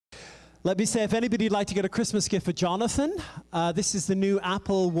Let me say, if anybody would like to get a Christmas gift for Jonathan, this is the new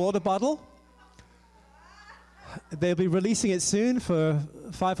Apple water bottle. They'll be releasing it soon for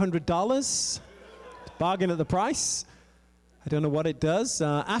 $500. Bargain at the price. I don't know what it does.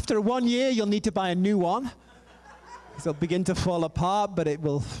 After 1 year, you'll need to buy a new one. It'll begin to fall apart, but it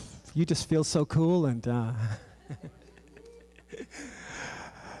will. You just feel so cool and.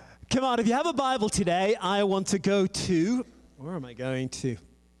 Come on, if you have a Bible today, I want to go to. Where am I going to?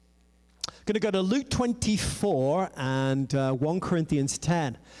 I'm going to go to Luke 24 and 1 Corinthians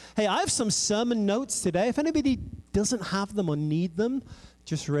 10. Hey, I have some sermon notes today. If anybody doesn't have them or need them,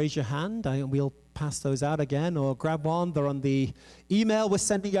 just raise your hand. We'll pass those out again, or grab one. They're on the email we're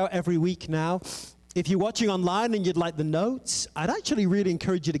sending out every week now. If you're watching online and you'd like the notes, I'd actually really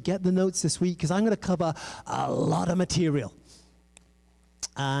encourage you to get the notes this week, because I'm going to cover a lot of material.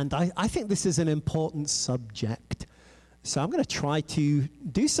 And I think this is an important subject. So I'm going to try to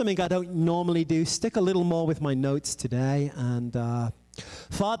do something I don't normally do, stick a little more with my notes today. And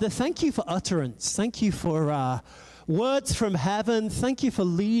Father, thank you for utterance. Thank you for words from heaven. Thank you for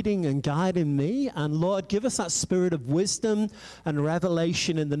leading and guiding me. And Lord, give us that spirit of wisdom and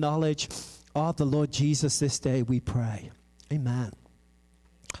revelation in the knowledge of the Lord Jesus this day, we pray. Amen.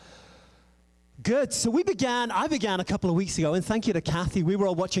 Good. So I began a couple of weeks ago, and thank you to Kathy. We were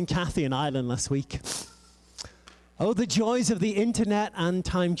all watching Kathy in Ireland last week. Oh, the joys of the internet and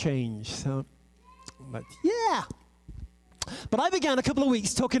time change. But I began a couple of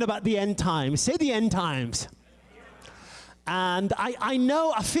weeks talking about the end times. Say the end times. And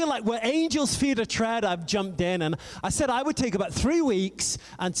I feel like where angels fear to tread, I've jumped in. And I said I would take about 3 weeks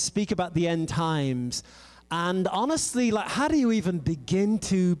and speak about the end times. And honestly, like, how do you even begin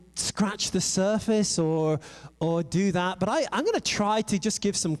to scratch the surface or do that? But I'm going to try to just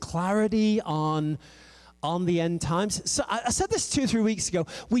give some clarity on the end times. So I said this 2 or 3 weeks ago.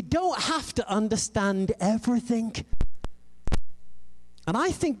 We don't have to understand everything. And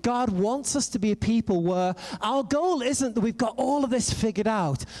I think God wants us to be a people where our goal isn't that we've got all of this figured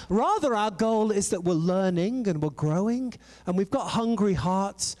out. Rather, our goal is that we're learning and we're growing and we've got hungry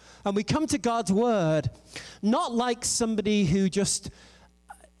hearts and we come to God's word, not like somebody who just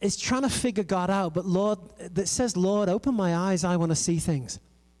is trying to figure God out, but Lord, that says, Lord, open my eyes, I want to see things.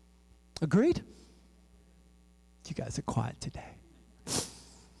 Agreed? You guys are quiet today.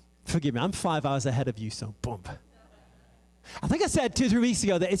 Forgive me, I'm 5 hours ahead of you, so boom. I think I said 2 or 3 weeks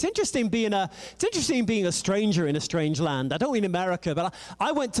ago that it's interesting being a stranger in a strange land. I don't mean America, but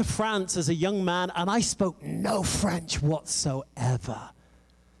I went to France as a young man, and I spoke no French whatsoever.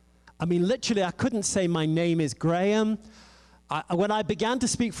 I mean, literally, I couldn't say my name is Graham. When I began to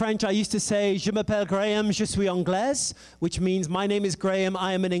speak French, I used to say, Je m'appelle Graham, je suis anglaise, which means my name is Graham,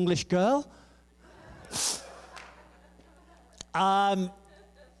 I am an English girl. And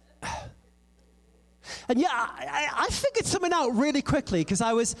yeah, I figured something out really quickly, because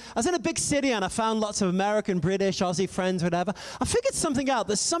I was in a big city and I found lots of American, British, Aussie friends, whatever. I figured something out,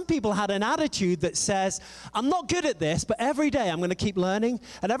 that some people had an attitude that says, I'm not good at this, but every day I'm going to keep learning.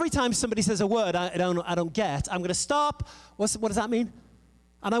 And every time somebody says a word I don't get, I'm going to stop. What does that mean?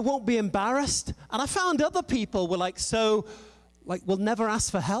 And I won't be embarrassed. And I found other people were will never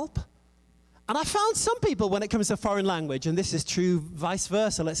ask for help. And I found some people, when it comes to foreign language, and this is true vice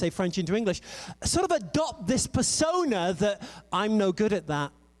versa, let's say French into English, sort of adopt this persona that I'm no good at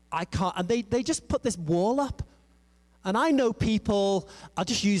that, I can't, and they just put this wall up. And I know people, I'll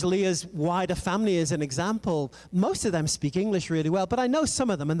just use Leah's wider family as an example. Most of them speak English really well, but I know some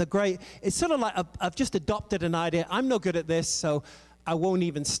of them, and they're great. It's sort of like I've just adopted an idea, I'm no good at this, so I won't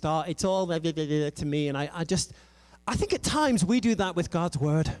even start. It's all to me, and I think at times we do that with God's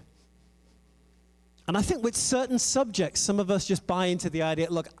word. And I think with certain subjects, some of us just buy into the idea,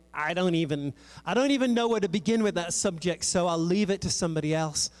 look, I don't even know where to begin with that subject, so I'll leave it to somebody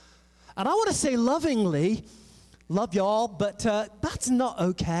else. And I want to say lovingly, love y'all, but that's not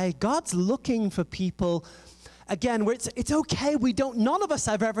okay. God's looking for people, again, where it's okay. None of us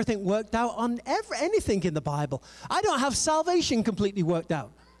have everything worked out on anything in the Bible. I don't have salvation completely worked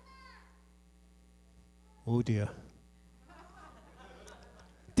out. Oh dear.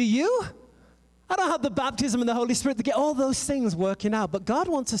 Do you? I don't have the baptism in the Holy Spirit to get all those things working out. But God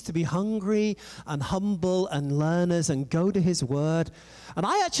wants us to be hungry and humble and learners and go to his word. And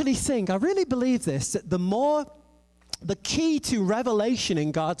I really believe this, that the key to revelation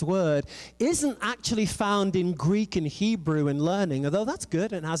in God's word isn't actually found in Greek and Hebrew and learning, although that's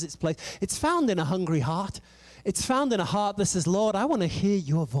good and has its place. It's found in a hungry heart. It's found in a heart that says, Lord, I want to hear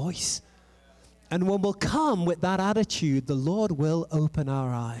your voice. And when we'll come with that attitude, the Lord will open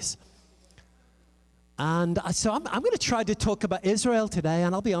our eyes. And so I'm going to try to talk about Israel today,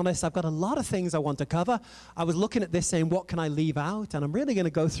 and I'll be honest, I've got a lot of things I want to cover. I was looking at this saying, what can I leave out? And I'm really going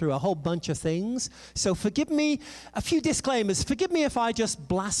to go through a whole bunch of things. So forgive me, a few disclaimers. Forgive me if I just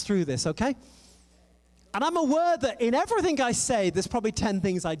blast through this, okay? And I'm aware that in everything I say, there's probably 10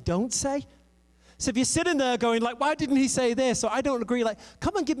 things I don't say. So if you're sitting there going like, why didn't he say this? Or I don't agree, like,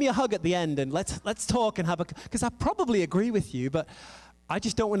 come and give me a hug at the end and let's talk and have a, because I probably agree with you, but I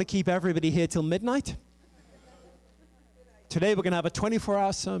just don't want to keep everybody here till midnight. Today we're going to have a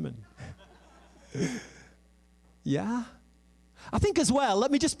 24-hour sermon. Yeah? I think as well,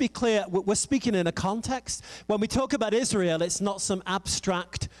 let me just be clear, we're speaking in a context. When we talk about Israel, it's not some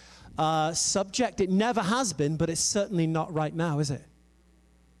abstract subject. It never has been, but it's certainly not right now, is it?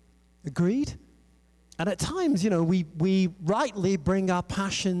 Agreed? And at times, you know, we rightly bring our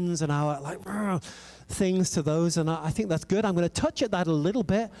passions and our things to those, and I think that's good. I'm going to touch at that a little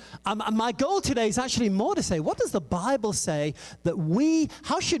bit. And my goal today is actually more to say, what does the Bible say that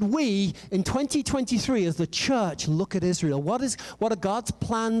how should we in 2023 as the church look at Israel? What are God's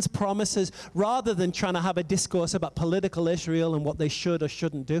plans, promises, rather than trying to have a discourse about political Israel and what they should or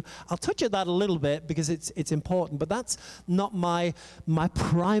shouldn't do? I'll touch at that a little bit because it's important, but that's not my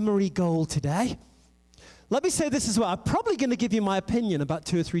primary goal today. Let me say this as well. I'm probably going to give you my opinion about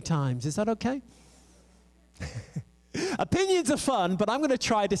 2 or 3 times. Is that okay? Opinions are fun, but I'm going to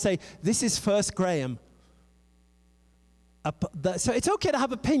try to say, this is First Graham. So it's okay to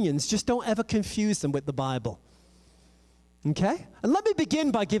have opinions, just don't ever confuse them with the Bible. Okay? And let me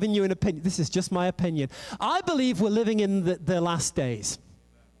begin by giving you an opinion. This is just my opinion. I believe we're living in the last days.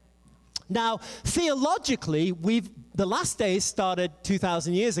 Now, theologically, the last days started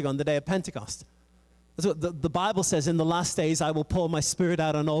 2,000 years ago on the day of Pentecost. That's what the Bible says, in the last days I will pour my spirit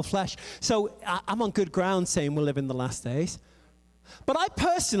out on all flesh. So I'm on good ground saying we'll live in the last days. But I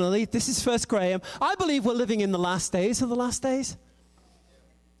personally, this is First Graham, I believe we're living in the last days of the last days.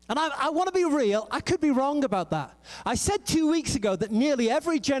 And I want to be real, I could be wrong about that. I said 2 weeks ago that nearly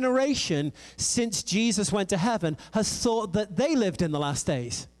every generation since Jesus went to heaven has thought that they lived in the last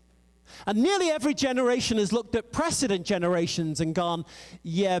days. And nearly every generation has looked at precedent generations and gone,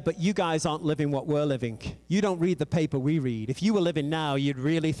 yeah, but you guys aren't living what we're living. You don't read the paper we read. If you were living now, you'd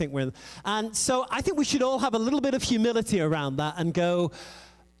really think we're... And so I think we should all have a little bit of humility around that and go,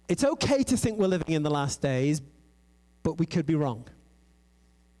 it's okay to think we're living in the last days, but we could be wrong.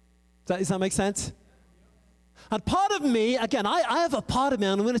 Does that make sense? And part of me, again, I have a part of me,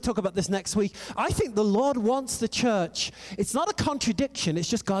 and I'm going to talk about this next week. I think the Lord wants the church. It's not a contradiction. It's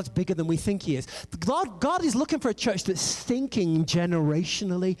just God's bigger than we think he is. God is looking for a church that's thinking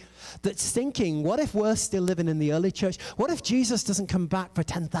generationally, that's thinking, what if we're still living in the early church? What if Jesus doesn't come back for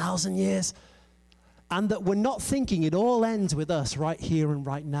 10,000 years? And that we're not thinking it all ends with us right here and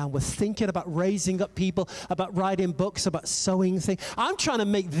right now. We're thinking about raising up people, about writing books, about sowing things. I'm trying to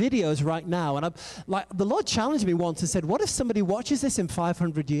make videos right now. And the Lord challenged me once and said, what if somebody watches this in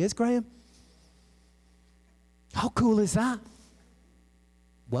 500 years, Graham? How cool is that?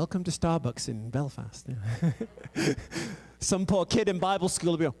 Welcome to Starbucks in Belfast. Some poor kid in Bible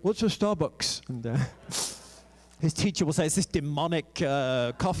school will be like, what's a Starbucks? And his teacher will say, it's this demonic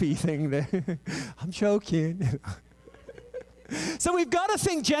coffee thing. I'm joking. So we've got to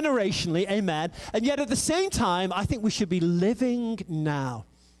think generationally, amen. And yet at the same time, I think we should be living now.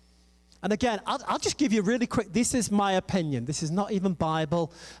 And again, I'll just give you really quick, this is my opinion. This is not even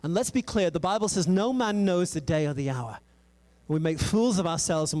Bible. And let's be clear, the Bible says no man knows the day or the hour. We make fools of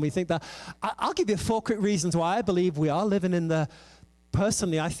ourselves and we think that. I'll give you 4 quick reasons why I believe we are living in the...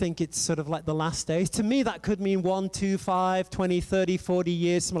 Personally, I think it's sort of like the last days. To me, that could mean 1, 2, 5, 20, 30, 40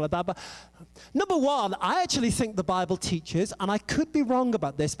 years, something like that. But number one, I actually think the Bible teaches, and I could be wrong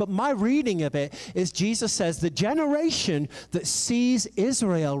about this, but my reading of it is Jesus says the generation that sees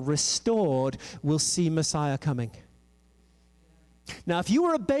Israel restored will see Messiah coming. Now, if you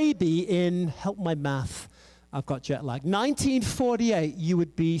were a baby in, help my math, I've got jet lag, 1948, you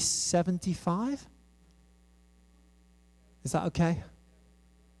would be 75? Is that okay?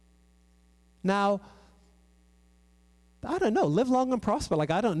 Now, I don't know, live long and prosper, like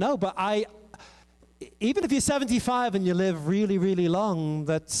I don't know, but even if you're 75 and you live really, really long,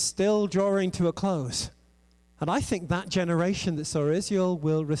 that's still drawing to a close. And I think that generation that saw Israel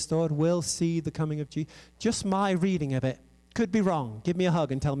will restored, will see the coming of Jesus. Just my reading of it. Could be wrong. Give me a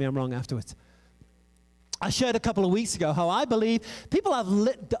hug and tell me I'm wrong afterwards. I shared a couple of weeks ago how I believe people have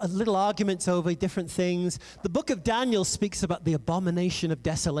little arguments over different things. The book of Daniel speaks about the abomination of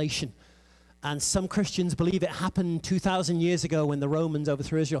desolation. And some Christians believe it happened 2,000 years ago when the Romans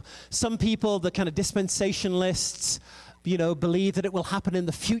overthrew Israel. Some people, the kind of dispensationalists, believe that it will happen in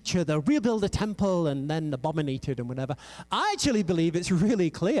the future. They'll rebuild a temple and then abominate it and whatever. I actually believe it's really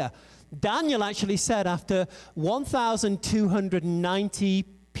clear. Daniel actually said after 1,290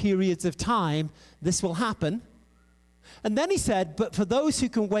 periods of time, this will happen. And then he said, but for those who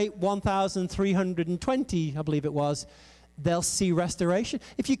can wait 1,320, I believe it was, they'll see restoration.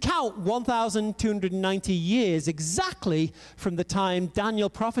 If you count 1,290 years exactly from the time Daniel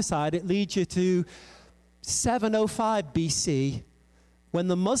prophesied, it leads you to 705 BC, when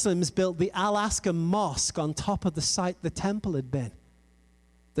the Muslims built the Al-Aqsa Mosque on top of the site the temple had been,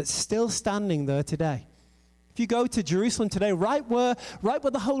 that's still standing there today. If you go to Jerusalem today, right where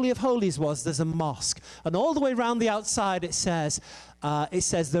the Holy of Holies was, there's a mosque. And all the way around the outside it says,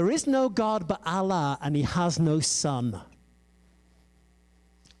 there is no God but Allah, and he has no son.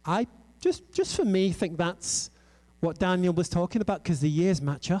 I, just for me, think that's what Daniel was talking about, because the years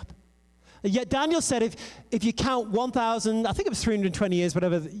match up. Yet Daniel said if you count 1,000, I think it was 320 years,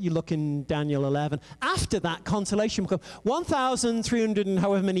 whatever you look in Daniel 11, after that consolation will come. 1,300 and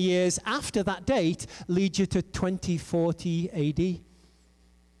however many years after that date leads you to 2040 AD.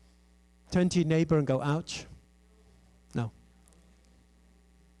 Turn to your neighbor and go, ouch. No.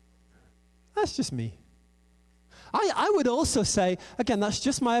 That's just me. I would also say, again, that's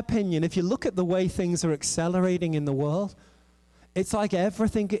just my opinion. If you look at the way things are accelerating in the world, it's like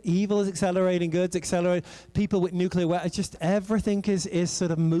everything, evil is accelerating, good's accelerating, people with nuclear weapons, just everything is sort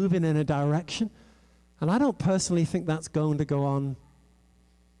of moving in a direction. And I don't personally think that's going to go on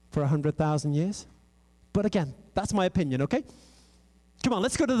for 100,000 years. But again, that's my opinion, okay? Come on,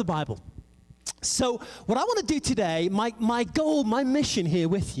 let's go to the Bible. So what I want to do today, my goal, my mission here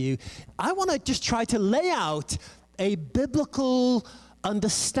with you, I want to just try to lay out a biblical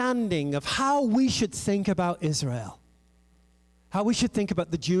understanding of how we should think about Israel. How we should think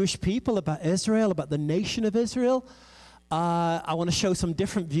about the Jewish people, about Israel, about the nation of Israel. I want to show some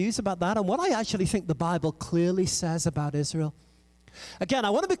different views about that and what I actually think the Bible clearly says about Israel. Again, I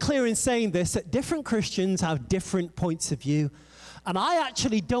want to be clear in saying this, that different Christians have different points of view. And I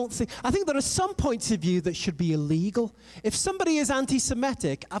actually I think there are some points of view that should be illegal. If somebody is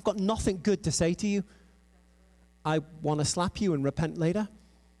anti-Semitic, I've got nothing good to say to you. I want to slap you and repent later.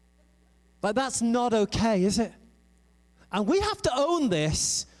 But that's not okay, is it? And we have to own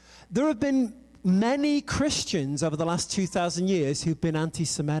this. There have been many Christians over the last 2,000 years who've been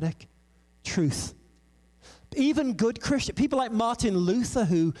anti-Semitic. Truth. Even good Christians, people like Martin Luther,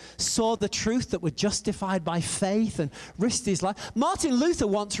 who saw the truth that were justified by faith and risked his life. Martin Luther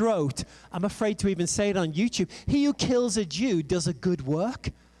once wrote, I'm afraid to even say it on YouTube, he who kills a Jew does a good work.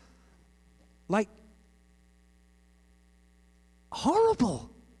 Like, horrible.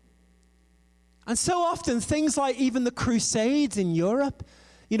 And so often things like even the Crusades in Europe,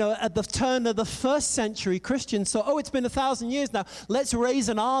 at the turn of the first century, Christians saw, it's been 1,000 years now, let's raise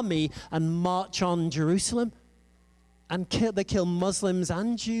an army and march on Jerusalem. And they kill Muslims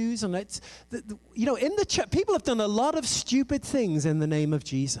and Jews. And in the church, people have done a lot of stupid things in the name of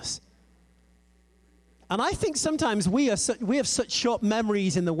Jesus. And I think sometimes we have such short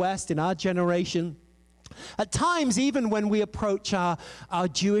memories in the West, in our generation. At times, even when we approach our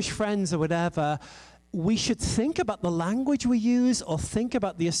Jewish friends or whatever, we should think about the language we use, or think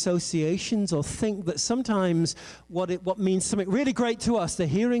about the associations, or think that sometimes what means something really great to us, they're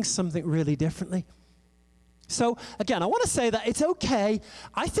hearing something really differently. So, again, I want to say that it's okay.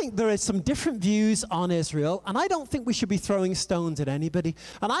 I think there is some different views on Israel, and I don't think we should be throwing stones at anybody.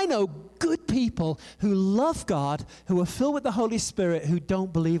 And I know good people who love God, who are filled with the Holy Spirit, who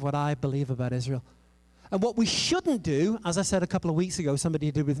don't believe what I believe about Israel. And what we shouldn't do, as I said a couple of weeks ago, somebody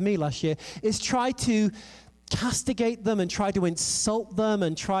did with me last year, is try to castigate them and try to insult them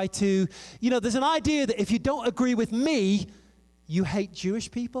and try to, there's an idea that if you don't agree with me, you hate Jewish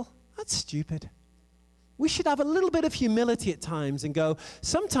people. That's stupid. We should have a little bit of humility at times and go,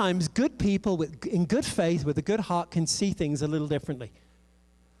 sometimes good people in good faith with a good heart can see things a little differently.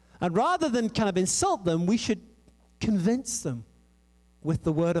 And rather than kind of insult them, we should convince them with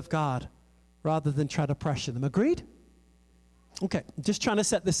the word of God rather than try to pressure them. Agreed? Okay, I'm just trying to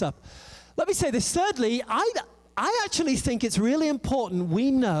set this up. Let me say this. Thirdly, I actually think it's really important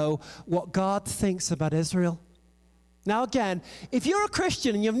we know what God thinks about Israel. Now again, if you're a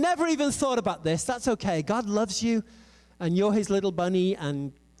Christian and you've never even thought about this, that's okay. God loves you and you're his little bunny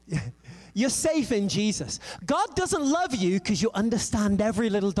and you're safe in Jesus. God doesn't love you because you understand every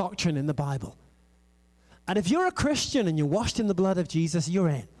little doctrine in the Bible. And if you're a Christian and you're washed in the blood of Jesus, you're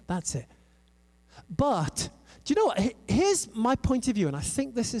in. That's it. But, do you know what? Here's my point of view, and I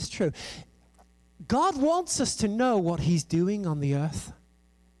think this is true. God wants us to know what he's doing on the earth.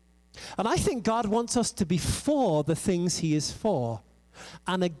 And I think God wants us to be for the things he is for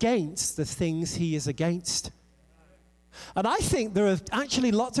and against the things he is against. And I think there are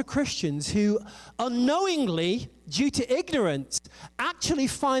actually lots of Christians who unknowingly, due to ignorance, actually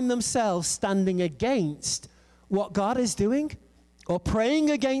find themselves standing against what God is doing or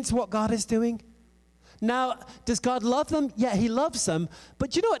praying against what God is doing. Now, does God love them? Yeah, he loves them.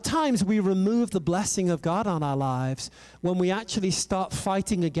 But you know, at times we remove the blessing of God on our lives when we actually start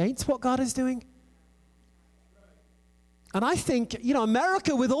fighting against what God is doing. And I think, you know,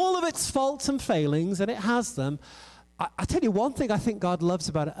 America, with all of its faults and failings, and it has them, I tell you one thing I think God loves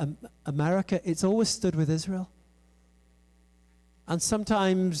about America, it's always stood with Israel. And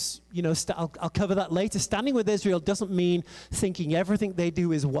sometimes, you know, I'll cover that later. Standing with Israel doesn't mean thinking everything they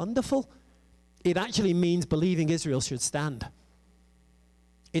do is wonderful. It actually means believing Israel should stand.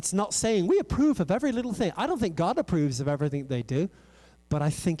 It's not saying we approve of every little thing. I don't think God approves of everything they do, but I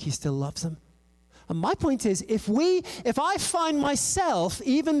think he still loves them. And my point is, if I find myself,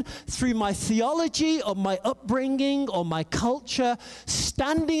 even through my theology or my upbringing or my culture,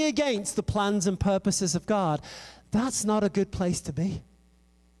 standing against the plans and purposes of God, that's not a good place to be.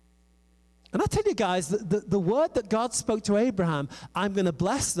 And I tell you guys, the word that God spoke to Abraham, I'm going to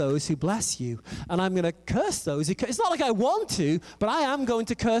bless those who bless you, and I'm going to curse those who curse. It's not like I want to, but I am going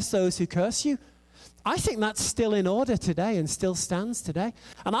to curse those who curse you. I think that's still in order today and still stands today.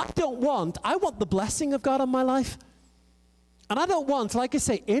 And I want the blessing of God on my life. And I don't want, like I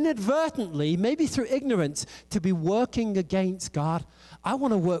say, inadvertently, maybe through ignorance, to be working against God. I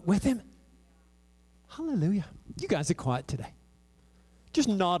want to work with him. Hallelujah. You guys are quiet today. Just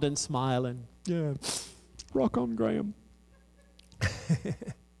nod and smile and, yeah, rock on, Graham.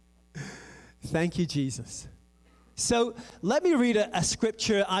 Thank you, Jesus. So let me read a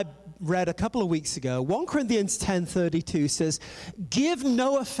scripture I read a couple of weeks ago. 1 Corinthians 10:32 says, give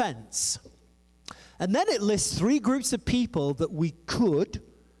no offense. And then it lists three groups of people that we could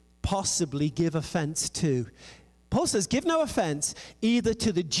possibly give offense to. Paul says, give no offense either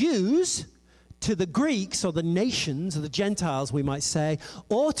to the Jews, to the Greeks or the nations or the Gentiles, we might say,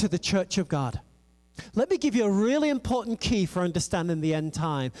 or to the church of God. Let me give you a really important key for understanding the end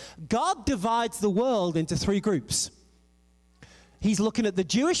time. God divides the world into three groups. He's looking at the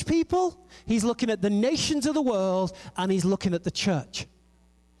Jewish people, he's looking at the nations of the world, and he's looking at the church.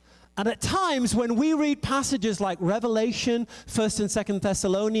 And at times when we read passages like Revelation, 1st and 2nd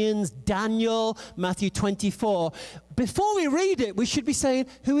Thessalonians, Daniel, Matthew 24, before we read it, we should be saying,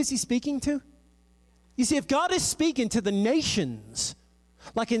 who is he speaking to? You see, if God is speaking to the nations,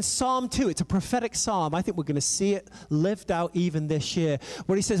 like in Psalm 2, it's a prophetic psalm. I think we're going to see it lived out even this year,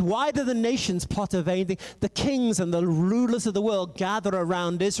 where he says, why do the nations plot a vain thing? The kings and the rulers of the world gather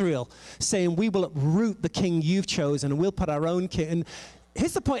around Israel, saying, we will uproot the king you've chosen, and we'll put our own king. And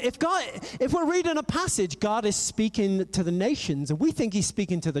here's the point. If we're reading a passage, God is speaking to the nations, and we think he's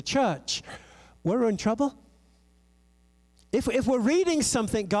speaking to the church, we're in trouble. If we're reading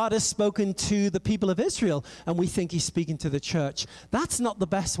something God has spoken to the people of Israel and we think he's speaking to the church, that's not the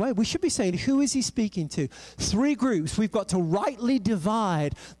best way. We should be saying, who is he speaking to? Three groups. We've got to rightly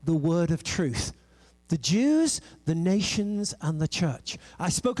divide the word of truth. The Jews, the nations, and the church. I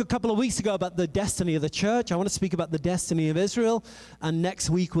spoke a couple of weeks ago about the destiny of the church. I want to speak about the destiny of Israel. And next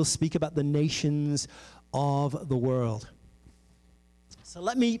week we'll speak about the nations of the world. So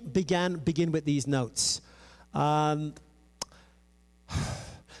let me begin with these notes.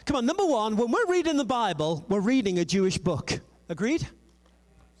 Come on, number one, when we're reading the Bible, we're reading a Jewish book. Agreed?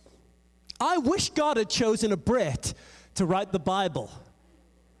 I wish God had chosen a Brit to write the Bible.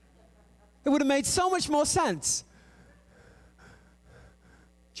 It would have made so much more sense.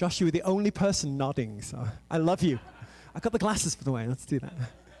 Josh, you were the only person nodding, so I love you. I got the glasses for the way. Let's do that.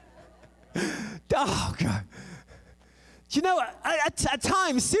 Oh, God. Do you know, at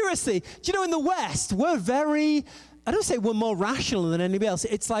times, seriously, do you know in the West, we're very... I don't say we're more rational than anybody else.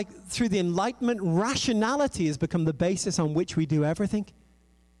 It's like through the Enlightenment, rationality has become the basis on which we do everything.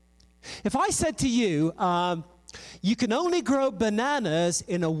 If I said to you, you can only grow bananas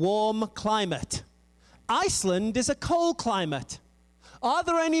in a warm climate. Iceland is a cold climate. Are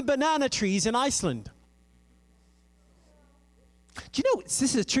there any banana trees in Iceland? Do you know, this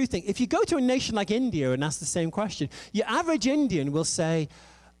is a true thing. If you go to a nation like India and ask the same question, your average Indian will say,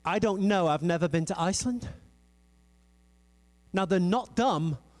 I don't know, I've never been to Iceland. Now, they're not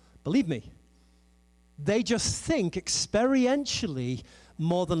dumb, believe me. They just think experientially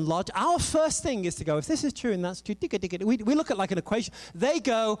more than logic. Our first thing is to go, if this is true and that's true, we look at like an equation. They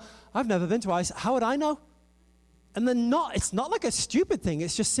go, I've never been to Iceland. How would I know? And it's not like a stupid thing.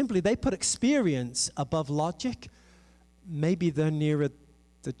 It's just simply they put experience above logic. Maybe they're nearer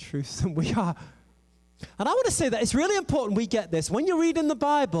the truth than we are. And I want to say that it's really important we get this. When you're reading the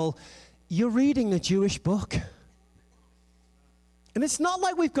Bible, you're reading a Jewish book. And it's not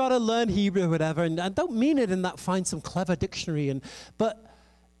like we've got to learn Hebrew or whatever, and I don't mean it in that find some clever dictionary, but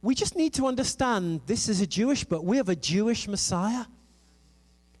we just need to understand this is a Jewish book. We have a Jewish Messiah.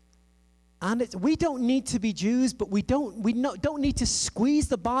 And we don't need to be Jews, but we don't need to squeeze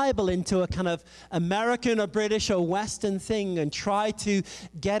the Bible into a kind of American or British or Western thing and try to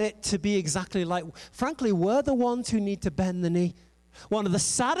get it to be exactly like. Frankly, we're the ones who need to bend the knee. One of the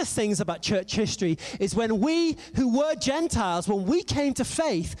saddest things about church history is when we, who were Gentiles, when we came to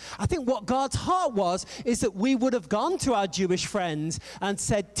faith, I think what God's heart was is that we would have gone to our Jewish friends and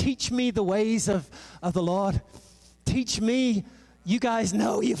said, teach me the ways of the Lord. Teach me. You guys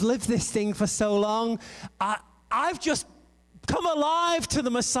know you've lived this thing for so long. I've just come alive to the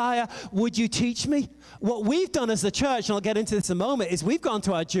Messiah. Would you teach me? What we've done as the church, and I'll get into this in a moment, is we've gone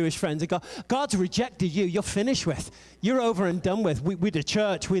to our Jewish friends and gone, God's rejected you. You're finished with. You're over and done with. We're the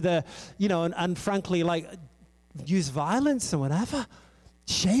church. We're the, and frankly, like, use violence and whatever.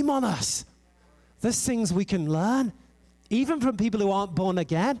 Shame on us. There's things we can learn, even from people who aren't born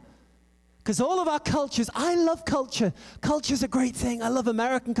again. Because all of our cultures, I love culture. Culture's a great thing. I love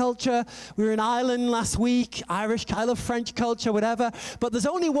American culture. We were in Ireland last week, Irish, I love French culture, whatever. But there's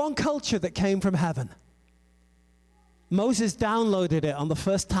only one culture that came from heaven. Moses downloaded it on the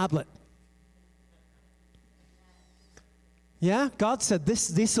first tablet. Yeah, God said,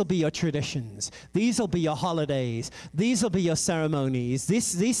 this will be your traditions. These will be your holidays. These will be your ceremonies.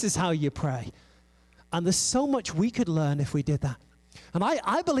 This is how you pray. And there's so much we could learn if we did that. And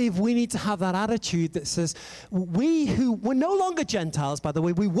I believe we need to have that attitude that says, we're no longer Gentiles, by the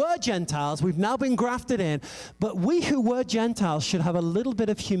way. We were Gentiles. We've now been grafted in. But we who were Gentiles should have a little bit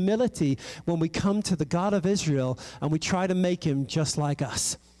of humility when we come to the God of Israel and we try to make him just like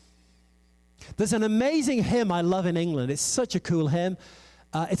us. There's an amazing hymn I love in England. It's such a cool hymn.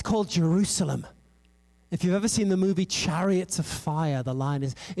 It's called Jerusalem. If you've ever seen the movie Chariots of Fire, the line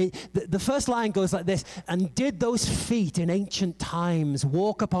is, the first line goes like this, and did those feet in ancient times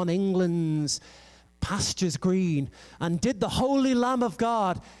walk upon England's pastures green, and did the Holy Lamb of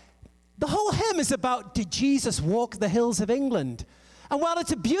God. The whole hymn is about, did Jesus walk the hills of England? And while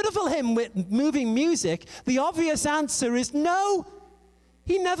it's a beautiful hymn with moving music, the obvious answer is no,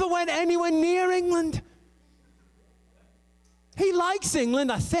 he never went anywhere near England. He likes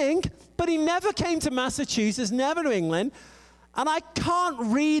England, I think, but he never came to Massachusetts, never to England. And I can't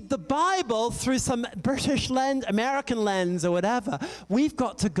read the Bible through some British lens, American lens, or whatever. We've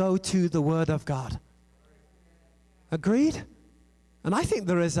got to go to the Word of God. Agreed? And I think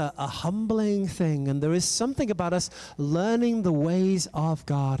there is a humbling thing, and there is something about us learning the ways of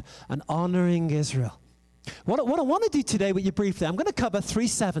God and honoring Israel. What I want to do today with you briefly, I'm going to cover 3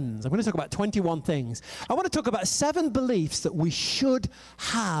 sevens. I'm going to talk about 21 things. I want to talk about 7 beliefs that we should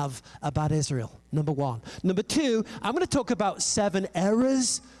have about Israel, number 1. Number 2, I'm going to talk about 7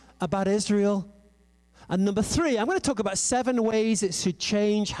 errors about Israel. And number 3, I'm going to talk about 7 ways it should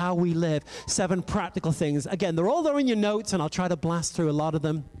change how we live, 7 practical things. Again, they're all there in your notes, and I'll try to blast through a lot of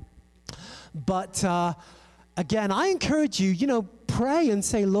them. But again, I encourage you, pray and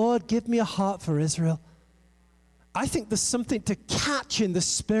say, Lord, give me a heart for Israel. I think there's something to catch in the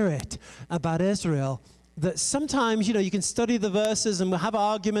spirit about Israel that sometimes, you can study the verses and we'll have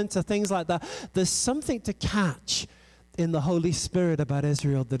arguments or things like that. There's something to catch in the Holy Spirit about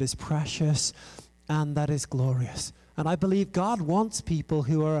Israel that is precious and that is glorious. And I believe God wants people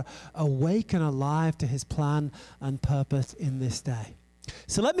who are awake and alive to his plan and purpose in this day.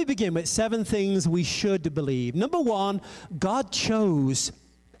 So let me begin with 7 things we should believe. Number 1, God chose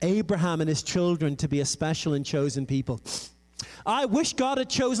Abraham and his children to be a special and chosen people. I wish God had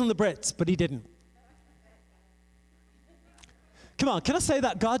chosen the Brits, but he didn't. Come on, can I say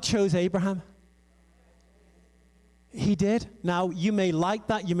that? God chose Abraham. He did. Now, you may like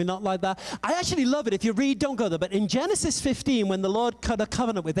that, you may not like that. I actually love it. If you read, don't go there, but in Genesis 15, when the Lord cut a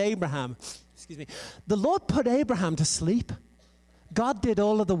covenant with Abraham, the Lord put Abraham to sleep. God did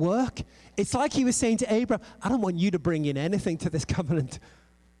all of the work. It's like he was saying to Abraham, I don't want you to bring in anything to this covenant.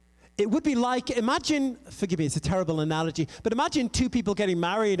 It would be like, imagine, forgive me, it's a terrible analogy, but imagine 2 people getting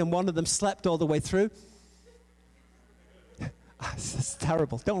married and one of them slept all the way through. It's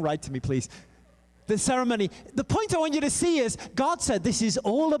terrible. Don't write to me, please. The ceremony, the point I want you to see is God said, this is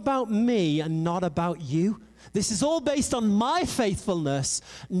all about me and not about you. This is all based on my faithfulness,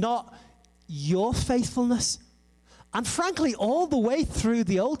 not your faithfulness. And frankly, all the way through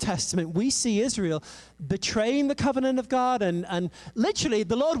the Old Testament, we see Israel betraying the covenant of God. And literally,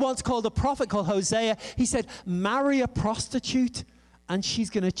 the Lord once called a prophet called Hosea. He said, marry a prostitute and she's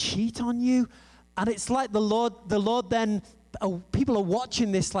going to cheat on you. And it's like the Lord then, people are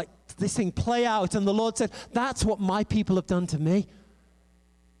watching this, like this thing play out. And the Lord said, that's what my people have done to me.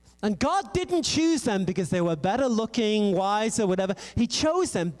 And God didn't choose them because they were better looking, wiser, whatever. He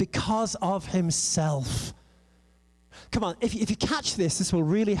chose them because of himself. Come on, if you catch this will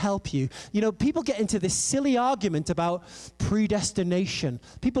really help you. You know, people get into this silly argument about predestination.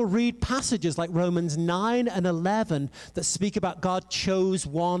 People read passages like Romans 9 and 11 that speak about God chose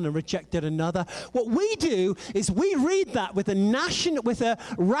one and rejected another. What we do is we read that with a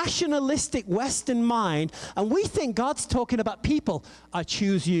rationalistic Western mind, and we think God's talking about people. I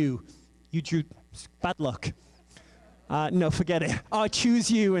choose you. You drew bad luck. No, forget it. I choose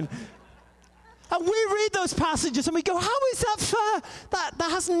you. And we read those passages and we go, how is that fair? That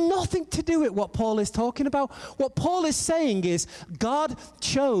has nothing to do with what Paul is talking about. What Paul is saying is God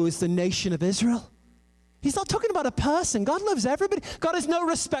chose the nation of Israel. He's not talking about a person. God loves everybody. God is no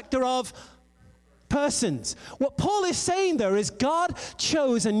respecter of persons. What Paul is saying there is God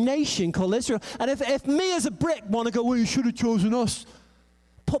chose a nation called Israel. And if me as a Brit want to go, well, you should have chosen us.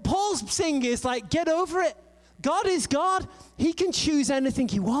 Paul's saying is like, get over it. God is God. He can choose anything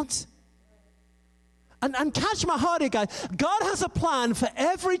he wants. And catch my heart here, guys. God has a plan for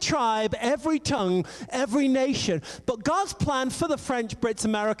every tribe, every tongue, every nation. But God's plan for the French, Brits,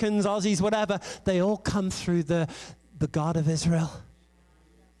 Americans, Aussies, whatever, they all come through the God of Israel.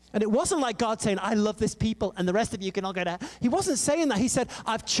 And it wasn't like God saying, I love this people and the rest of you can all go there. He wasn't saying that. He said,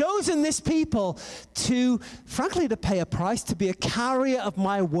 I've chosen this people to, frankly, to pay a price, to be a carrier of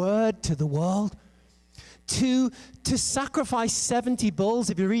my word to the world. To sacrifice 70 bulls.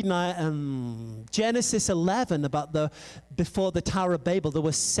 If you read Genesis 11 about before the Tower of Babel, there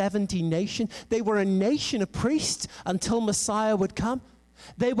were 70 nations. They were a nation of priests until Messiah would come.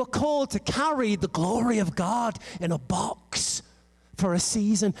 They were called to carry the glory of God in a box for a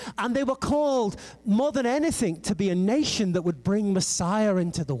season. And they were called, more than anything, to be a nation that would bring Messiah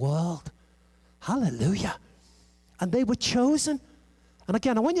into the world. Hallelujah. And they were chosen. And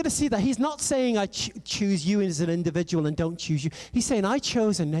again, I want you to see that he's not saying I choose you as an individual and don't choose you. He's saying I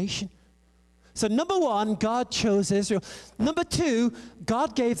chose a nation. So number one, God chose Israel. Number two,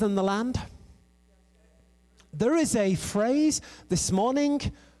 God gave them the land. There is a phrase this morning.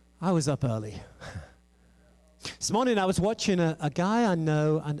 I was up early. This morning I was watching a guy I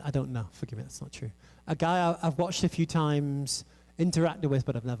know, and I don't know, forgive me, that's not true. A guy I've watched a few times, interacted with,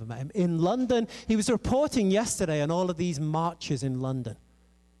 but I've never met him. In London, he was reporting yesterday on all of these marches in London.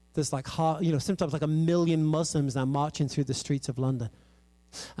 There's like, sometimes like 1 million Muslims now marching through the streets of London.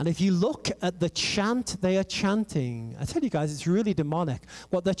 And if you look at the chant they are chanting, I tell you guys, it's really demonic.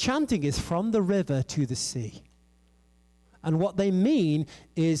 What they're chanting is from the river to the sea. And what they mean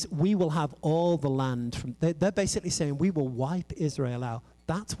is we will have all the land. They're basically saying we will wipe Israel out.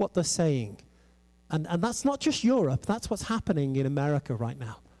 That's what they're saying. And that's not just Europe. That's what's happening in America right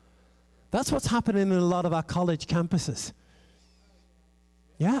now. That's what's happening in a lot of our college campuses.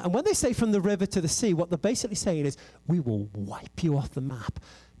 Yeah, and when they say from the river to the sea, what they're basically saying is, we will wipe you off the map.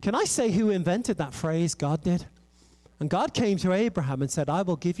 Can I say who invented that phrase? God did. And God came to Abraham and said, I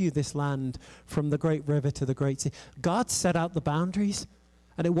will give you this land from the great river to the great sea. God set out the boundaries.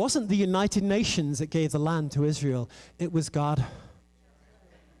 And it wasn't the United Nations that gave the land to Israel. It was God.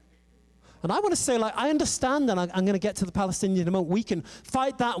 And I want to say, like, I understand that I'm going to get to the Palestinian in a moment. We can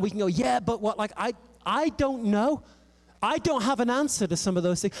fight that. We can go, yeah, but what? Like, I don't know. I don't have an answer to some of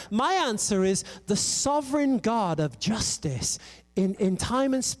those things. My answer is the sovereign God of justice. In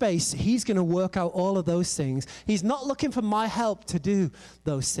time and space, he's going to work out all of those things. He's not looking for my help to do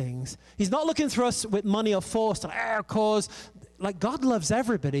those things. He's not looking for us with money or force to cause. Like, God loves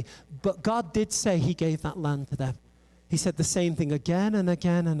everybody, but God did say he gave that land to them. He said the same thing again and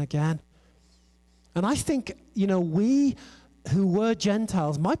again and again. And I think, we who were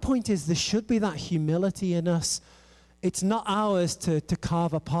Gentiles, my point is there should be that humility in us. It's not ours to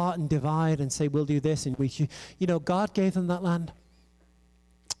carve apart and divide and say, we'll do this and we should. God gave them that land.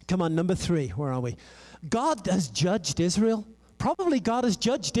 Come on, number 3, where are we? God has judged Israel. Probably God has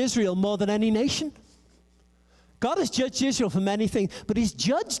judged Israel more than any nation. God has judged Israel for many things, but he's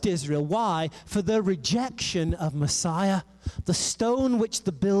judged Israel. Why? For their rejection of Messiah. The stone which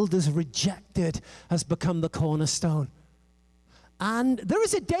the builders rejected has become the cornerstone. And there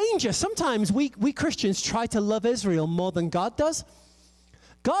is a danger. Sometimes we Christians try to love Israel more than God does.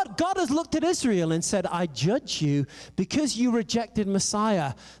 God has looked at Israel and said, I judge you because you rejected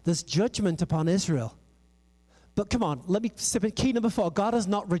Messiah. There's judgment upon Israel. But come on, let me step in. Key number 4, God has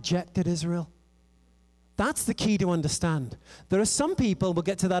not rejected Israel. That's the key to understand. There are some people, we'll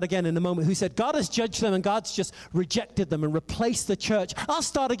get to that again in a moment, who said God has judged them and God's just rejected them and replaced the church. I'll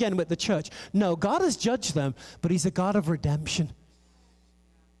start again with the church. No, God has judged them, but he's a God of redemption.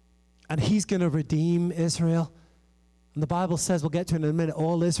 And he's going to redeem Israel. And the Bible says, we'll get to it in a minute,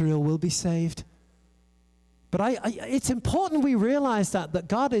 all Israel will be saved. But it's important we realize that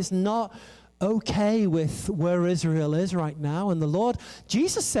God is not okay with where Israel is right now. And the Lord,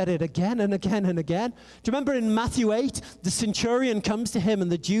 Jesus said it again and again and again. Do you remember in Matthew 8, the centurion comes to him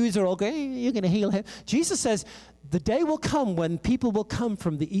and the Jews are all going, hey, you're going to heal him. Jesus says, the day will come when people will come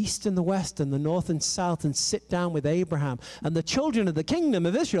from the east and the west and the north and south and sit down with Abraham. And the children of the kingdom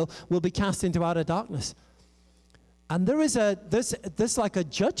of Israel will be cast into outer darkness. And there's like a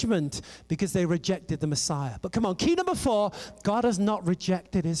judgment because they rejected the Messiah. But come on, key number 4, God has not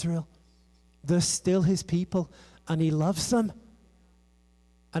rejected Israel. They're still his people, and he loves them.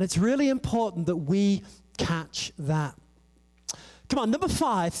 And it's really important that we catch that. Come on, number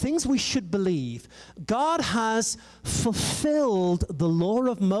 5, things we should believe. God has fulfilled the law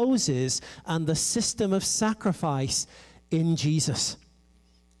of Moses and the system of sacrifice in Jesus.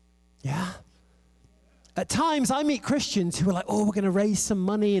 Yeah. At times, I meet Christians who are like, oh, we're going to raise some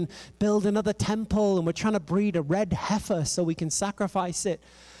money and build another temple, and we're trying to breed a red heifer so we can sacrifice it.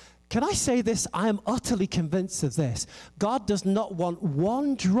 Can I say this? I am utterly convinced of this. God does not want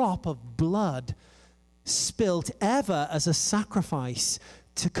one drop of blood spilt ever as a sacrifice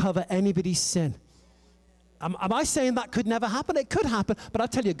to cover anybody's sin. Am I saying that could never happen? It could happen, but I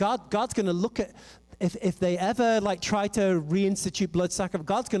tell you, God's going to look at, if they ever like try to reinstitute blood sacrifice,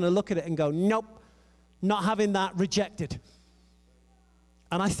 God's going to look at it and go, nope, not having that, rejected.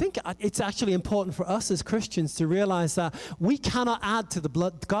 And I think it's actually important for us as Christians to realize that we cannot add to the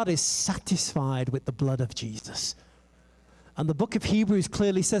blood. God is satisfied with the blood of Jesus. And the book of Hebrews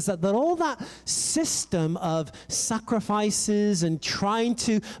clearly says that all that system of sacrifices and trying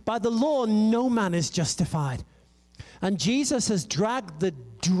to, by the law, no man is justified. And Jesus has dragged the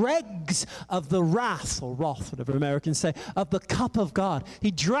dregs of the wrath, or wrath, whatever Americans say, of the cup of God.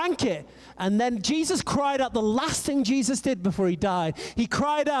 He drank it, and then Jesus cried out, the last thing Jesus did before he died, he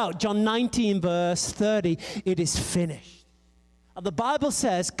cried out, John 19, verse 30, it is finished. And the Bible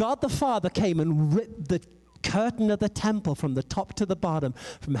says God the Father came and ripped the curtain of the temple from the top to the bottom,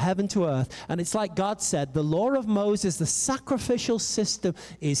 from heaven to earth. And it's like God said, the law of Moses, the sacrificial system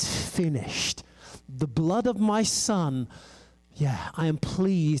is finished. The blood of my son, yeah, I am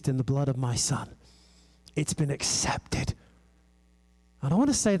pleased in the blood of my son. It's been accepted. And I want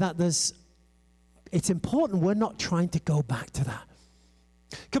to say that it's important we're not trying to go back to that.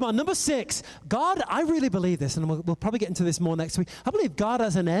 Come on, number 6, God, I really believe this, and we'll probably get into this more next week. I believe God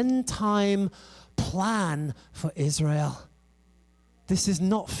has an end time plan for Israel. This is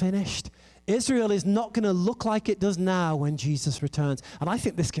not finished. Israel is not going to look like it does now when Jesus returns. And I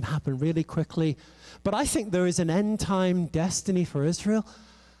think this can happen really quickly. But I think there is an end time destiny for Israel.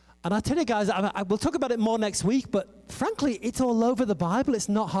 And I tell you guys, we'll talk about it more next week, but frankly, it's all over the Bible. It's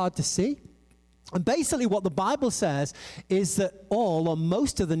not hard to see. And basically what the Bible says is that all or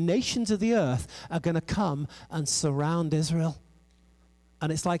most of the nations of the earth are going to come and surround Israel.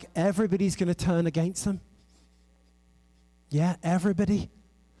 And it's like everybody's going to turn against them. Yeah, everybody.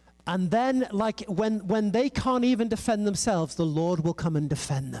 And then, like, when they can't even defend themselves, the Lord will come and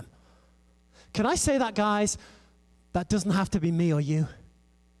defend them. Can I say that, guys? That doesn't have to be me or you.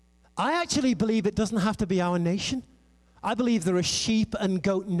 I actually believe it doesn't have to be our nation. I believe there are sheep and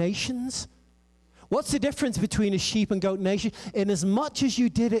goat nations. What's the difference between a sheep and goat nation? In as much as you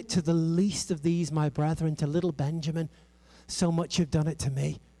did it to the least of these, my brethren, to little Benjamin, so much you've done it to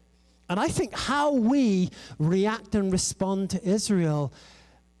me. And I think how we react and respond to Israel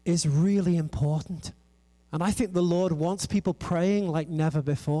is really important. And I think the Lord wants people praying like never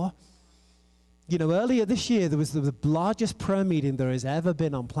before. You know, earlier this year, there was the largest prayer meeting there has ever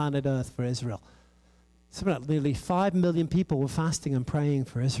been on planet Earth for Israel. Something like nearly 5 million people were fasting and praying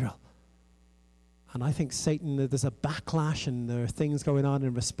for Israel. And I think Satan, there's a backlash and there are things going on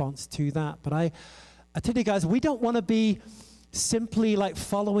in response to that. But I tell you guys, we don't want to be simply like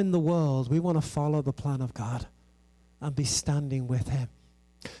following the world. We want to follow the plan of God and be standing with him.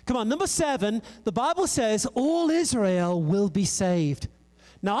 Come on, number 7, the Bible says all Israel will be saved.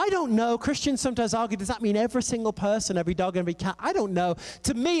 Now, I don't know. Christians sometimes argue, does that mean every single person, every dog, every cat? I don't know.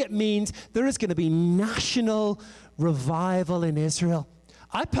 To me, it means there is going to be national revival in Israel.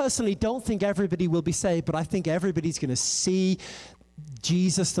 I personally don't think everybody will be saved, but I think everybody's going to see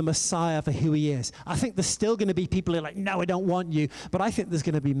Jesus, the Messiah, for who he is. I think there's still going to be people who are like, no, I don't want you. But I think there's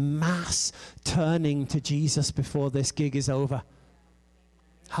going to be mass turning to Jesus before this gig is over.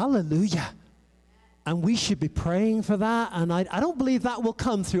 Hallelujah. And we should be praying for that. And I don't believe that will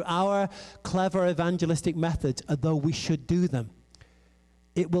come through our clever evangelistic methods, although we should do them.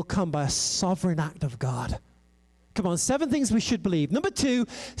 It will come by a sovereign act of God. Come on, 7 things we should believe. Number 2,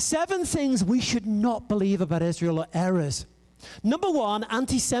 7 things we should not believe about Israel or errors. Number 1,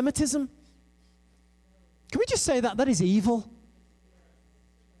 anti-Semitism. Can we just say that? That is evil.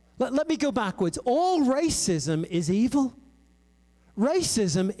 Let me go backwards. All racism is evil.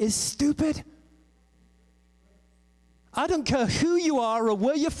 Racism is stupid. I don't care who you are or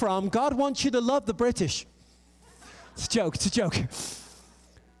where you're from. God wants you to love the British. It's a joke. It's a joke.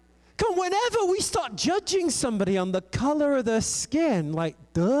 Come on, whenever we start judging somebody on the color of their skin, like,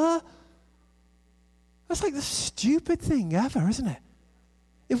 duh, that's like the stupid thing ever, isn't it?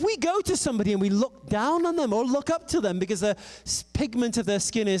 If we go to somebody and we look down on them or look up to them because the pigment of their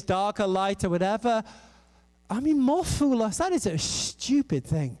skin is darker, lighter, whatever, I mean, more fool us. That is a stupid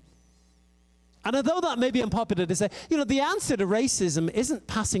thing. And although that may be unpopular to say, the answer to racism isn't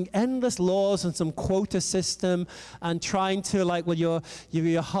passing endless laws and some quota system and trying to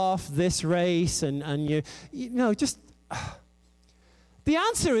you're half this race and just... The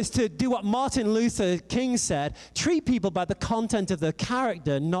answer is to do what Martin Luther King said, treat people by the content of their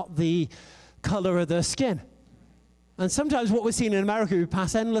character, not the color of their skin. And sometimes what we're seeing in America, we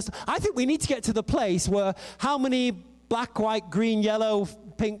pass endless... I think we need to get to the place where how many black, white, green, yellow,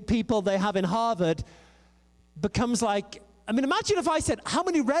 pink people they have in Harvard becomes like... I mean, imagine if I said, how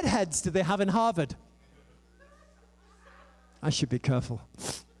many redheads do they have in Harvard? I should be careful.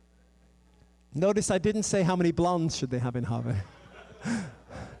 Notice I didn't say how many blondes should they have in Harvard.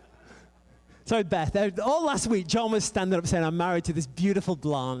 Sorry, Beth. All last week, John was standing up saying, I'm married to this beautiful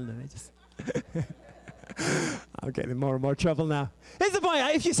blonde. And I just... I'm getting in more and more trouble now. Here's the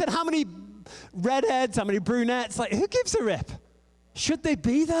point. If you said how many redheads, how many brunettes, who gives a rip? Should they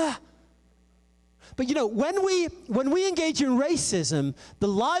be there? But when we engage in racism, the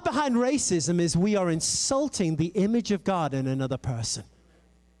lie behind racism is we are insulting the image of God in another person.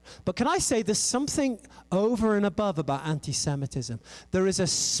 But can I say there's something over and above about anti-Semitism? There is a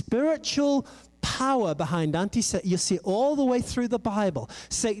spiritual power behind anti-Semitism. You see all the way through the Bible.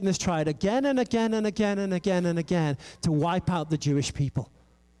 Satan has tried again and again and again and again and again to wipe out the Jewish people.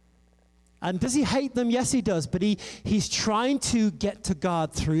 And does he hate them? Yes, he does. But he's trying to get to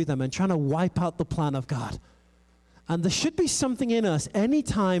God through them and trying to wipe out the plan of God. And there should be something in us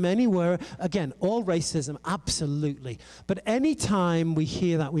anytime, anywhere. Again, all racism, absolutely. But anytime we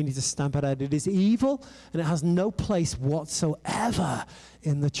hear that, we need to stamp it out. It is evil, and it has no place whatsoever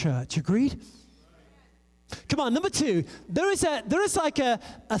in the church. Agreed? Come on, number 2, there is like a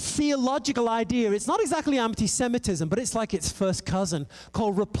theological idea. It's not exactly anti-Semitism, but it's like its first cousin,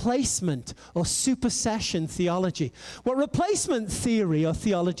 called replacement or supersession theology. What replacement theory or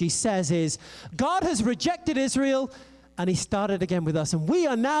theology says is, God has rejected Israel, and he started again with us. And we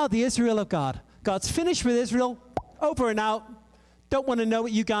are now the Israel of God. God's finished with Israel, over and out. Don't want to know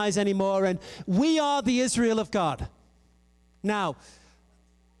what you guys anymore. And we are the Israel of God. Now,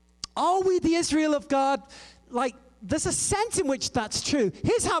 are we the Israel of God? There's a sense in which that's true.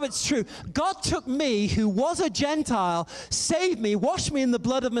 Here's how it's true. God took me, who was a Gentile, saved me, washed me in the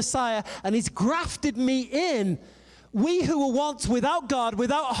blood of Messiah, and he's grafted me in. We who were once without God,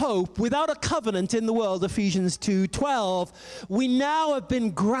 without hope, without a covenant in the world, Ephesians 2:12, we now have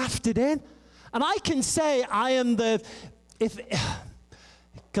been grafted in. And I can say I am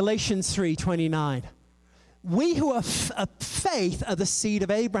Galatians 3:29. We who are of faith are the seed of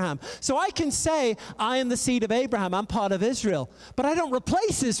Abraham. So I can say, I am the seed of Abraham. I'm part of Israel. But I don't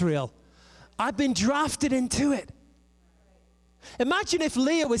replace Israel. I've been drafted into it. Imagine if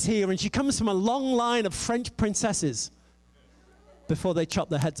Leah was here and she comes from a long line of French princesses before they chop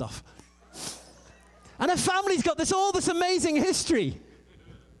their heads off. And her family's got all this amazing history.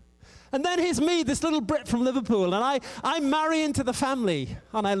 And then here's me, this little Brit from Liverpool, and I marry into the family.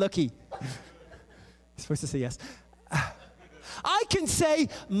 Aren't I lucky? Supposed to say yes. I can say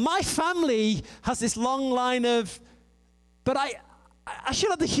my family has this long line of, but I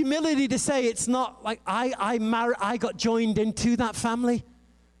should have the humility to say it's not like I got joined into that family.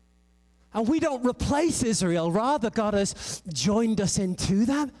 And we don't replace Israel. Rather, God has joined us into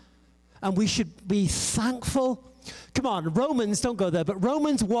them. And we should be thankful. Come on, Romans, don't go there, but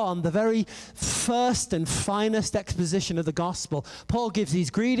Romans 1, the very first and finest exposition of the gospel. Paul gives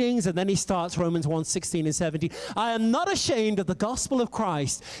these greetings, and then he starts Romans 1, 16 and 17. I am not ashamed of the gospel of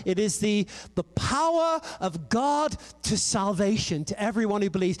Christ. It is the power of God to salvation, to everyone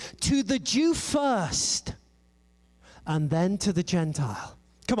who believes, to the Jew first, and then to the Gentile.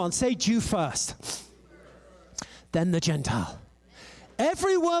 Come on, say Jew first, then the Gentile.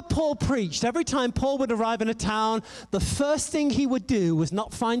 Every word Paul preached, every time Paul would arrive in a town, the first thing he would do was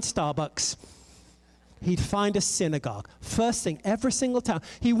not find Starbucks. He'd find a synagogue. First thing, every single town.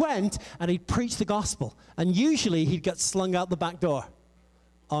 He went and he'd preach the gospel. And usually he'd get slung out the back door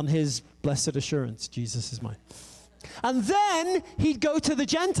on his blessed assurance, Jesus is mine. And then he'd go to the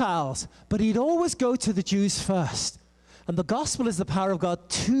Gentiles. But he'd always go to the Jews first. And the gospel is the power of God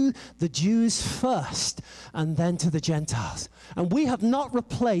to the Jews first and then to the Gentiles. And we have not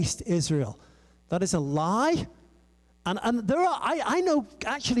replaced Israel. That is a lie. And there are, I know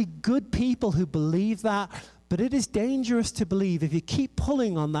actually good people who believe that, but it is dangerous to believe. If you keep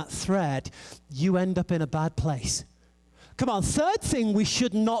pulling on that thread, you end up in a bad place. Come on, third thing we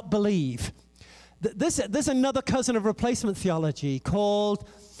should not believe. There's another cousin of replacement theology called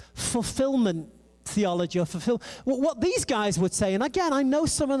fulfillment theology or fulfill. What these guys would say, and again, I know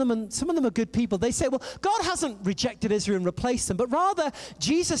some of them, and some of them are good people. They say, well, God hasn't rejected Israel and replaced them, but rather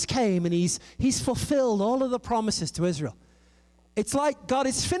Jesus came and he's fulfilled all of the promises to Israel. It's like God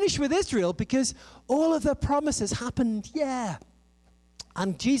is finished with Israel because all of the promises happened,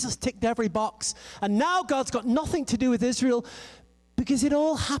 and Jesus ticked every box, and now God's got nothing to do with Israel because it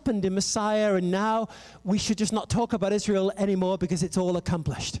all happened in Messiah, and now we should just not talk about Israel anymore because it's all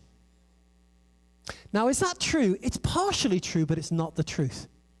accomplished. Now, is that true? It's partially true, but it's not the truth.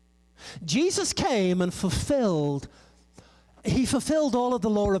 Jesus came and fulfilled all of the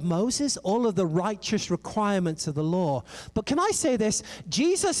law of Moses, all of the righteous requirements of the law. But can I say this?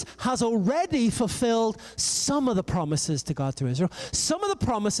 Jesus has already fulfilled some of the promises to God to Israel. Some of the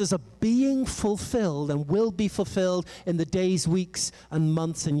promises are being fulfilled and will be fulfilled in the days, weeks, and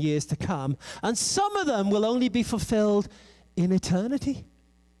months and years to come. And some of them will only be fulfilled in eternity.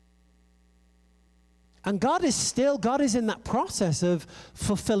 And God is in that process of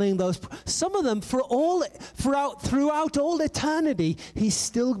fulfilling those. Some of them throughout all eternity, he's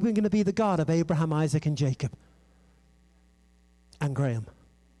still going to be the God of Abraham, Isaac, and Jacob. And Graham.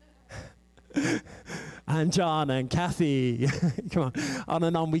 And John and Kathy. Come on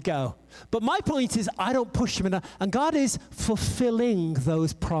and on we go. But my point is, I don't push him enough. And God is fulfilling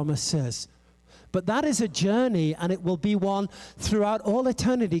those promises. But that is a journey, and it will be one throughout all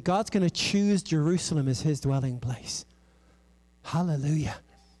eternity. God's going to choose Jerusalem as his dwelling place. Hallelujah.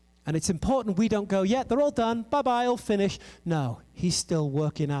 And it's important we don't go, they're all done. Bye-bye, all finished. No, he's still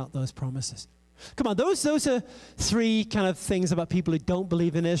working out those promises. Come on, those are three kind of things about people who don't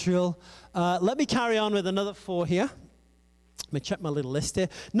believe in Israel. Let me carry on with another 4 here. Let me check my little list here.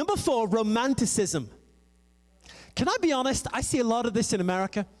 Number 4, romanticism. Can I be honest? I see a lot of this in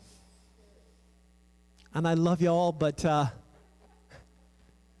America. And I love you all, but do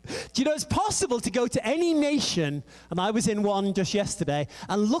you know it's possible to go to any nation, and I was in one just yesterday,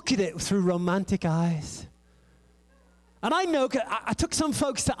 and look at it through romantic eyes. And I know, I took some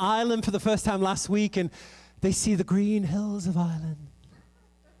folks to Ireland for the first time last week, and they see the green hills of Ireland,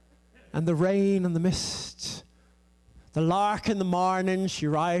 and the rain and the mist, the lark in the morning, she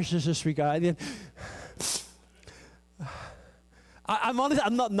rises as regarding. I'm honest,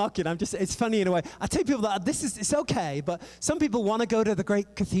 I'm not knocking, it's funny in a way. I tell people that it's okay, but some people want to go to the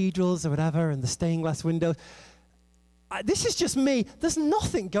great cathedrals or whatever and the stained glass windows. This is just me. There's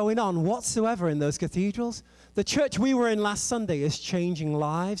nothing going on whatsoever in those cathedrals. The church we were in last Sunday is changing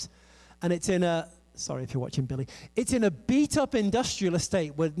lives, and it's in sorry if you're watching Billy, it's in a beat-up industrial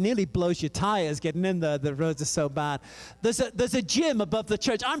estate where it nearly blows your tires getting in there. The roads are so bad. There's a gym above the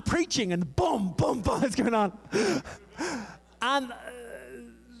church. I'm preaching, and boom, boom, boom, it's going on. And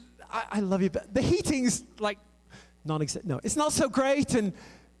I love you, but the heating's like non-existent. No, it's not so great. And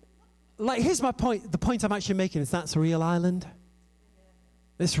like, here's my point. The point I'm actually making is that's real Ireland.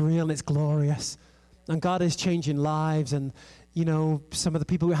 It's real and it's glorious. And God is changing lives. And, you know, some of the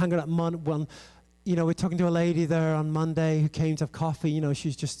people who hang out at we're talking to a lady there on Monday who came to have coffee. You know,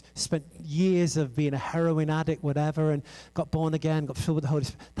 she's just spent years of being a heroin addict, whatever, and got born again, got filled with the Holy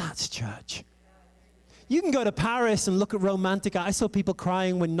Spirit. That's church. You can go to Paris and look at romantic. I saw people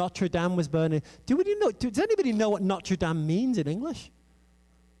crying when Notre Dame was burning. Does anybody know what Notre Dame means in English?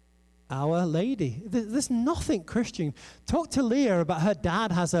 Our Lady. There's nothing Christian. Talk to Leah about her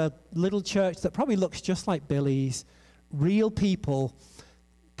dad has a little church that probably looks just like Billy's. Real people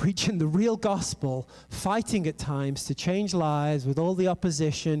preaching the real gospel, fighting at times to change lives with all the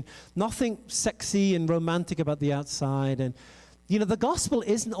opposition. Nothing sexy and romantic about the outside. And you know, the gospel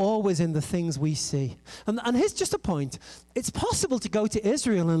isn't always in the things we see. And here's just a point. It's possible to go to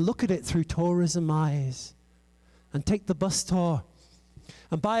Israel and look at it through tourism eyes and take the bus tour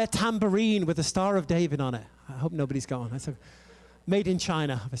and buy a tambourine with a Star of David on it. I hope nobody's going. Made in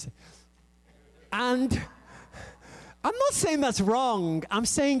China, obviously. And I'm not saying that's wrong. I'm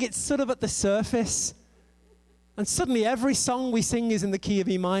saying it's sort of at the surface. And suddenly every song we sing is in the key of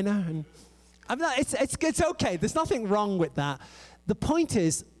E minor. And it's okay. There's nothing wrong with that. The point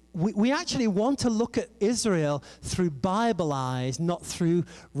is, we actually want to look at Israel through Bible eyes, not through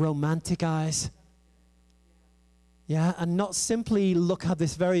romantic eyes. Yeah, and not simply look at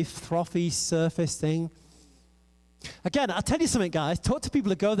this very frothy surface thing. Again, I'll tell you something, guys. Talk to people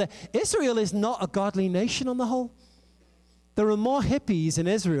who go there. Israel is not a godly nation on the whole. There are more hippies in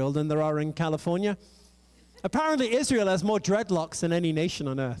Israel than there are in California. Apparently, Israel has more dreadlocks than any nation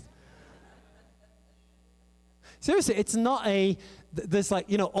on earth. Seriously, it's not there's like,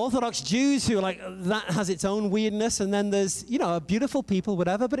 Orthodox Jews who are like, that has its own weirdness, and then there's, beautiful people,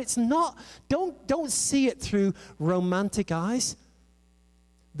 whatever, but it's not, don't see it through romantic eyes.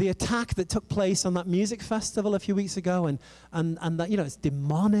 The attack that took place on that music festival a few weeks ago, and that, it's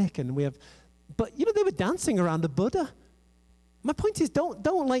demonic, and but they were dancing around a Buddha. My point is,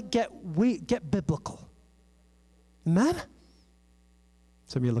 don't like get biblical. Amen?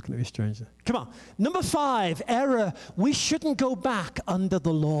 Some of you are looking at me strangely. Come on. Number 5, error. We shouldn't go back under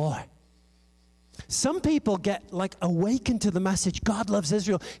the law. Some people get awakened to the message. God loves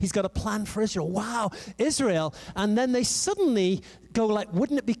Israel. He's got a plan for Israel. Wow, Israel. And then they suddenly go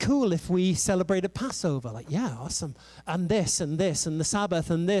wouldn't it be cool if we celebrated Passover? Yeah, awesome. And this and this and the Sabbath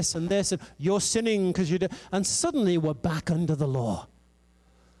and this and this. And you're sinning because you do. And suddenly we're back under the law.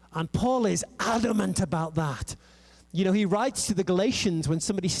 And Paul is adamant about that. He writes to the Galatians when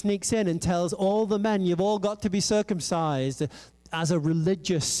somebody sneaks in and tells all the men, you've all got to be circumcised as a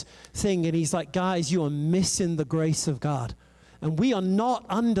religious thing. And he's like, guys, you are missing the grace of God. And we are not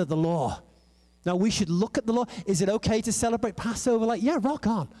under the law. Now, we should look at the law. Is it okay to celebrate Passover? Yeah, rock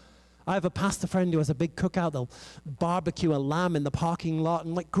on. I have a pastor friend who has a big cookout. They'll barbecue a lamb in the parking lot.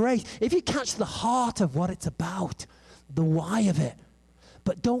 And great. If you catch the heart of what it's about, the why of it.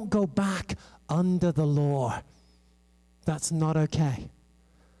 But don't go back under the law. That's not okay.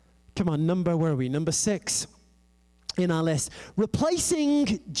 Come on, where are we? Number 6 in our list.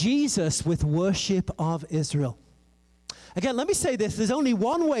 Replacing Jesus with worship of Israel. Again, let me say this. There's only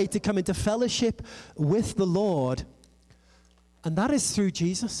one way to come into fellowship with the Lord, and that is through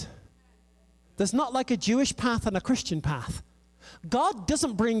Jesus. There's not like a Jewish path and a Christian path. God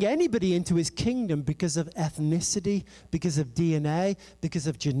doesn't bring anybody into his kingdom because of ethnicity, because of DNA, because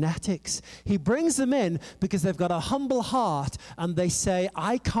of genetics. He brings them in because they've got a humble heart and they say,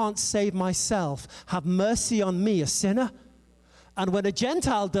 I can't save myself. Have mercy on me, a sinner. And when a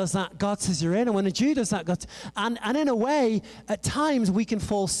Gentile does that, God says you're in. And when a Jew does that, God... And in a way, at times we can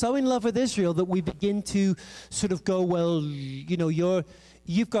fall so in love with Israel that we begin to sort of go, well,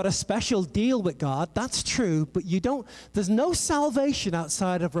 you've got a special deal with God. That's true, but there's no salvation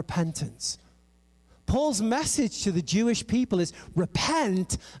outside of repentance. Paul's message to the Jewish people is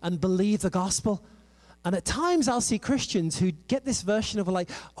repent and believe the gospel. And at times I'll see Christians who get this version of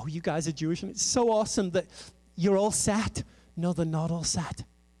oh, you guys are Jewish and it's so awesome that you're all set. No, they're not all set.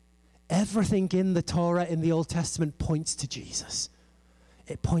 Everything in the Torah in the Old Testament points to Jesus.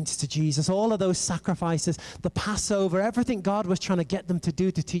 It points to Jesus. All of those sacrifices, the Passover, everything God was trying to get them to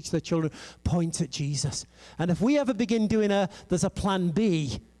do to teach their children points at Jesus. And if we ever begin doing there's a plan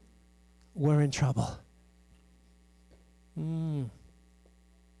B, we're in trouble. Come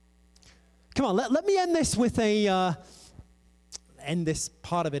on, let me end this with end this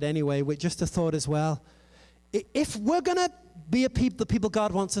part of it anyway, with just a thought as well. If we're going to be the people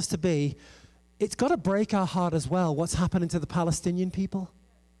God wants us to be, it's got to break our heart as well, what's happening to the Palestinian people.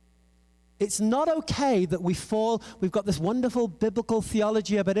 It's not okay that we've got this wonderful biblical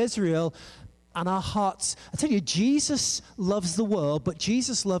theology about Israel, and our hearts, I tell you, Jesus loves the world, but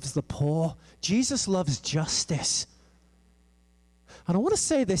Jesus loves the poor. Jesus loves justice. And I want to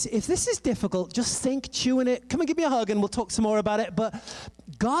say this, if this is difficult, just chew in it. Come and give me a hug and we'll talk some more about it. But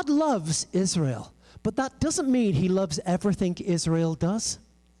God loves Israel, but that doesn't mean he loves everything Israel does.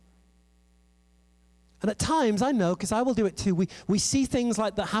 And at times, I know, because I will do it too, we see things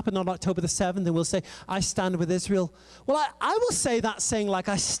like that happen on October the 7th, and we'll say, I stand with Israel. Well, I will say that saying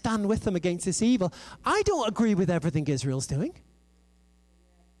I stand with them against this evil. I don't agree with everything Israel's doing.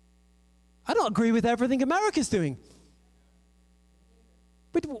 I don't agree with everything America's doing.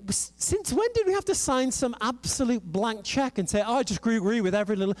 But since when did we have to sign some absolute blank check and say, I just agree with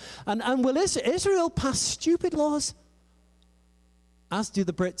every little... And will Israel pass stupid laws? As do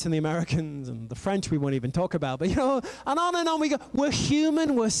the Brits and the Americans and the French we won't even talk about. But, and on we go. We're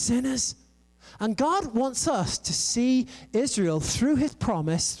human, we're sinners. And God wants us to see Israel through his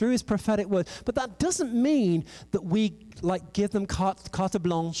promise, through his prophetic word. But that doesn't mean that we give them carte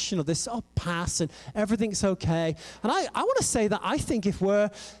blanche, this pass and everything's okay. And I want to say that I think if we're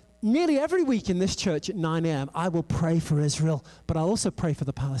nearly every week in this church at 9 a.m., I will pray for Israel, but I'll also pray for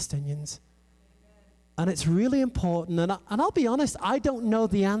the Palestinians. And it's really important. And I'll be honest, I don't know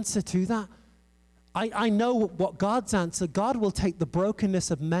the answer to that. I know what God's answer. God will take the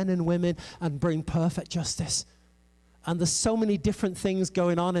brokenness of men and women and bring perfect justice. And there's so many different things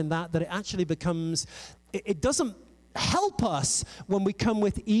going on in that it actually becomes, it doesn't help us when we come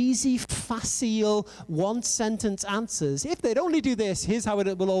with easy, facile, one-sentence answers. If they'd only do this, here's how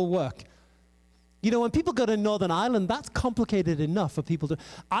it will all work. When people go to Northern Ireland, that's complicated enough for people to...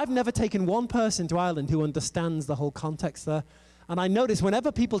 I've never taken one person to Ireland who understands the whole context there. And I notice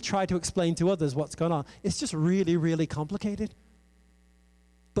whenever people try to explain to others what's going on, it's just really, really complicated.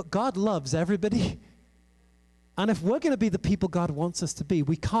 But God loves everybody. And if we're going to be the people God wants us to be,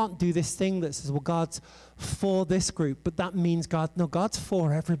 we can't do this thing that says, well, God's for this group, but that means God's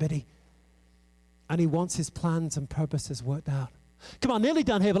for everybody. And he wants his plans and purposes worked out. Come on, nearly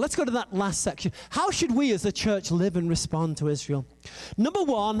done here, but let's go to that last section. How should we as a church live and respond to Israel? Number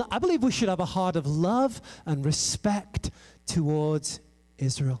one, I believe we should have a heart of love and respect towards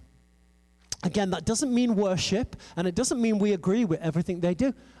Israel. Again, that doesn't mean worship, and it doesn't mean we agree with everything they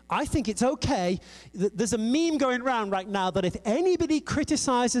do. I think it's okay. There's a meme going around right now that if anybody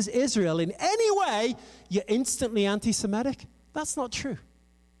criticizes Israel in any way, you're instantly anti-Semitic. That's not true.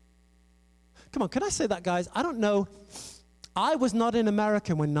 Come on, can I say that, guys? I don't know. I was not in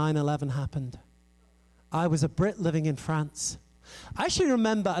America when 9/11 happened. I was a Brit living in France. I actually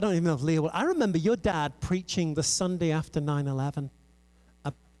remember, I don't even know if Leah will, I remember your dad preaching the Sunday after 9/11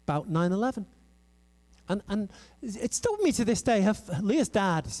 about 9/11. And it's still with me to this day. Leah's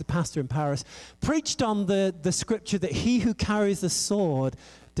dad is a pastor in Paris, preached on the scripture that he who carries the sword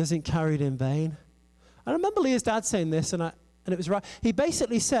doesn't carry it in vain. I remember Leah's dad saying this, and it was right. He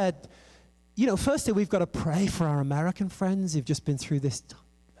basically said, firstly, we've got to pray for our American friends who've just been through this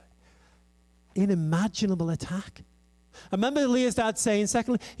unimaginable attack. I remember Leah's dad saying,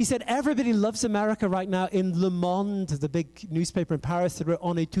 secondly, he said, everybody loves America right now. In Le Monde, the big newspaper in Paris, they wrote,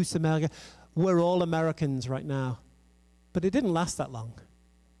 on est tous Américains. We're all Americans right now. But it didn't last that long.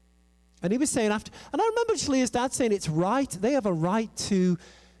 And he was saying and I remember Leah's dad saying it's right. They have a right to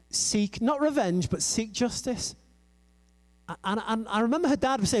seek, not revenge, but seek justice. And I remember her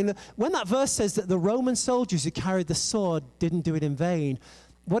dad was saying that when that verse says that the Roman soldiers who carried the sword didn't do it in vain,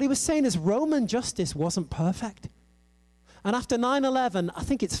 what he was saying is Roman justice wasn't perfect. And after 9/11, I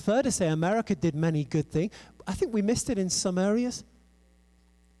think it's fair to say America did many good things. I think we missed it in some areas.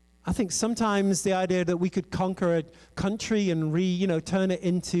 I think sometimes the idea that we could conquer a country and turn it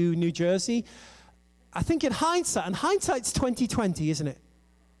into New Jersey, I think in hindsight, and hindsight's 20/20, isn't it?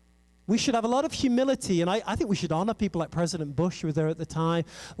 We should have a lot of humility, and I think we should honor people like President Bush, who were there at the time,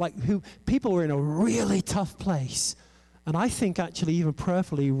 people were in a really tough place. And I think actually even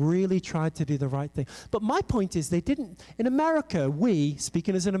prayerfully really tried to do the right thing. But my point is they didn't, in America,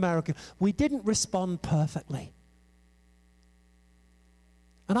 speaking as an American, we didn't respond perfectly.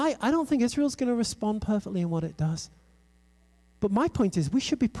 And I don't think Israel's going to respond perfectly in what it does. But my point is we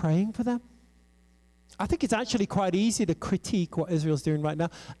should be praying for them. I think it's actually quite easy to critique what Israel's doing right now,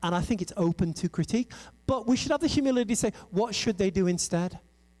 and I think it's open to critique. But we should have the humility to say, what should they do instead?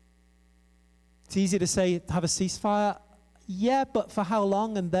 It's easy to say, have a ceasefire. Yeah, but for how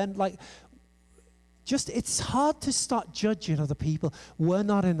long? And then, it's hard to start judging other people. We're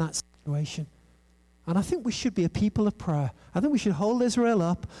not in that situation. And I think we should be a people of prayer. I think we should hold Israel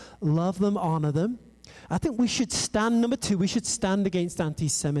up, love them, honor them. I think we should stand, number two, we should stand against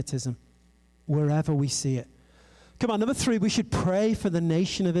anti-Semitism wherever we see it. Come on, number three, we should pray for the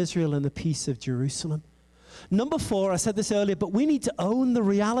nation of Israel and the peace of Jerusalem. Number four, I said this earlier, but we need to own the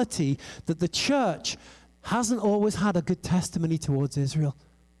reality that the church hasn't always had a good testimony towards Israel.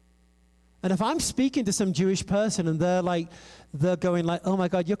 And if I'm speaking to some Jewish person and they're going oh my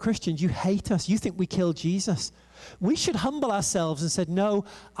God, you're Christians, you hate us, you think we killed Jesus. We should humble ourselves and say, no,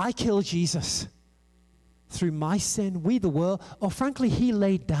 I killed Jesus through my sin, we the world, or frankly, he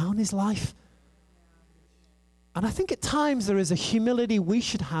laid down his life. And I think at times there is a humility we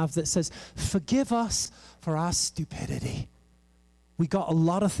should have that says, forgive us for our stupidity. We got a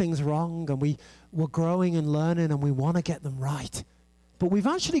lot of things wrong, and we're growing and learning, and we want to get them right. But we've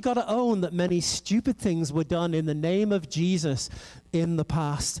actually got to own that many stupid things were done in the name of Jesus in the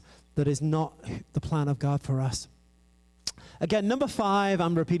past that is not the plan of God for us. Again, number five,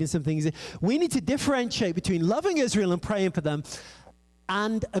 I'm repeating some things. We need to differentiate between loving Israel and praying for them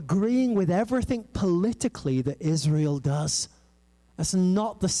and agreeing with everything politically that Israel does. That's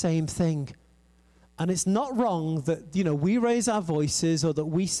not the same thing. And it's not wrong that, we raise our voices or that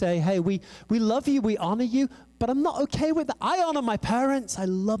we say, hey, we love you, we honor you, but I'm not okay with that. I honor my parents. I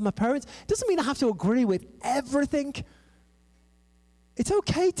love my parents. It doesn't mean I have to agree with everything. It's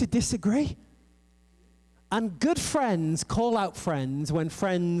okay to disagree. And good friends call out friends when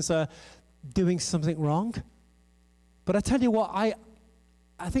friends are doing something wrong. But I tell you what, I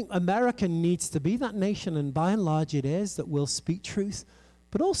think America needs to be that nation, and by and large it is, that will speak truth,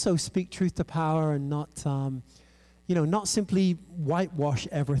 but also speak truth to power and not, not simply whitewash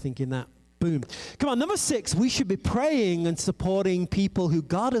everything in that. Boom. Come on, number 6, we should be praying and supporting people who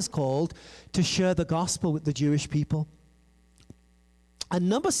God has called to share the gospel with the Jewish people. And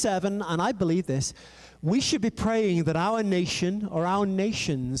number 7, and I believe this, we should be praying that our nation or our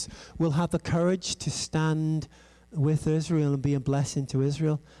nations will have the courage to stand with Israel and be a blessing to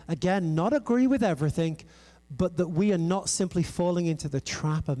Israel. Again, not agree with everything, but that we are not simply falling into the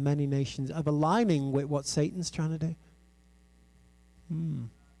trap of many nations, of aligning with what Satan's trying to do. Some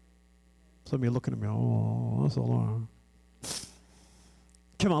of you are looking at me, that's a lot.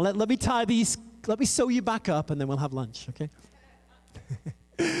 Come on, let me tie these, let me sew you back up, and then we'll have lunch, okay?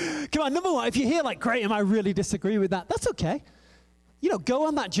 Come on, number 1, if you're here like, great, I really disagree with that, that's okay. Go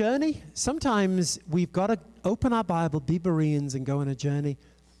on that journey. Sometimes we've got to open our Bible, be Bereans, and go on a journey.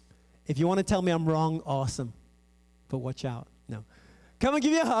 If you want to tell me I'm wrong, awesome. But watch out. No. Come and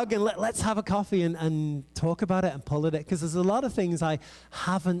give you a hug, and let's have a coffee and talk about it and pull at it, because there's a lot of things I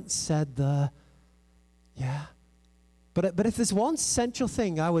haven't said there. Yeah. But if there's one central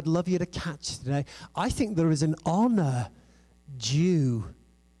thing I would love you to catch today, I think there is an honor due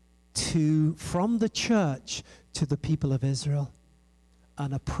from the church to the people of Israel.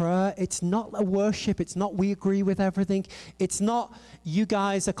 And a prayer, it's not a worship, it's not we agree with everything, it's not you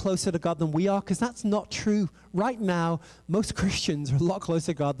guys are closer to God than we are, because that's not true. Right now, most Christians are a lot closer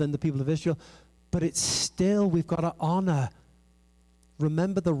to God than the people of Israel, but it's still, we've got to honor.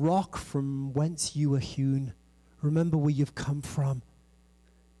 Remember the rock from whence you were hewn. Remember where you've come from.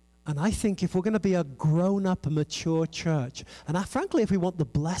 And I think if we're going to be a grown-up, mature church, and frankly, if we want the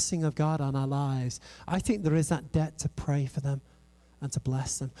blessing of God on our lives, I think there is that debt to pray for them and to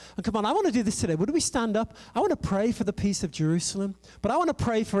bless them. And come on, I want to do this today. Would we stand up? I want to pray for the peace of Jerusalem, but I want to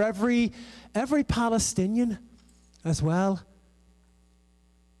pray for every Palestinian as well.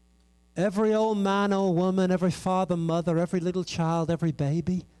 Every old man, old woman, every father, mother, every little child, every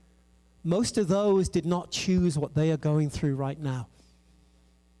baby. Most of those did not choose what they are going through right now.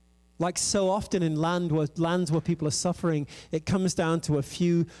 Like so often in lands where people are suffering, it comes down to a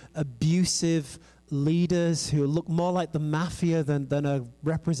few abusive leaders who look more like the mafia than a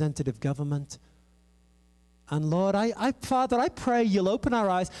representative government. And Lord, Father, I pray you'll open our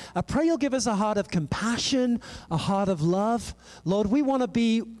eyes. I pray you'll give us a heart of compassion, a heart of love. Lord, we want to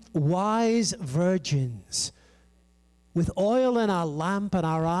be wise virgins with oil in our lamp and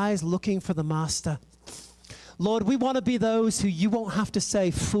our eyes looking for the Master. Lord, we want to be those who you won't have to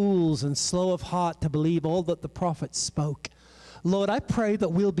say fools and slow of heart to believe all that the prophets spoke. Lord, I pray that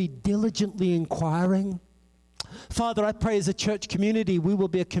we'll be diligently inquiring. Father, I pray as a church community, we will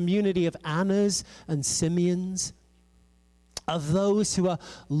be a community of Annas and Simeons, of those who are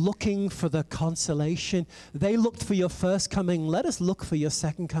looking for the consolation. They looked for your first coming. Let us look for your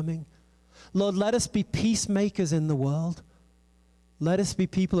second coming. Lord, let us be peacemakers in the world. Let us be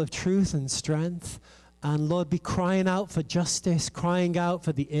people of truth and strength. And Lord, be crying out for justice, crying out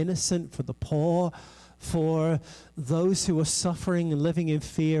for the innocent, for the poor, for those who are suffering and living in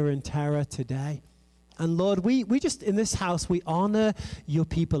fear and terror today. And Lord, we just, in this house, we honor your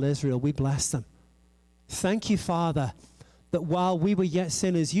people Israel. We bless them. Thank you, Father, that while we were yet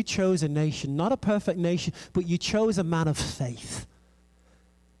sinners, you chose a nation, not a perfect nation, but you chose a man of faith,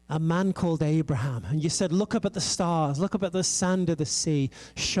 a man called Abraham. And you said, look up at the stars, look up at the sand of the sea,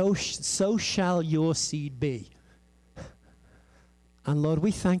 so shall your seed be. And Lord,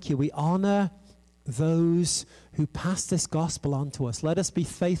 we thank you. We honor those who pass this gospel on to us. Let us be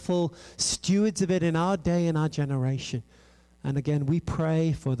faithful stewards of it in our day and our generation. And again, we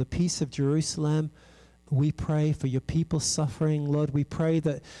pray for the peace of Jerusalem. We pray for your people suffering. Lord, we pray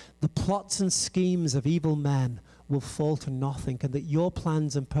that the plots and schemes of evil men will fall to nothing, and that your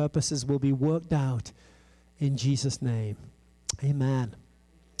plans and purposes will be worked out in Jesus' name. Amen.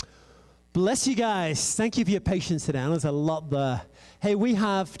 Bless you guys. Thank you for your patience today. There's a lot there. Hey, do we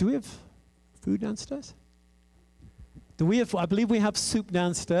have food downstairs? I believe we have soup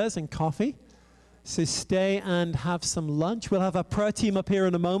downstairs and coffee. So stay and have some lunch. We'll have our prayer team up here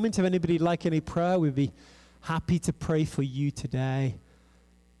in a moment. If anybody'd like any prayer, we'd be happy to pray for you today.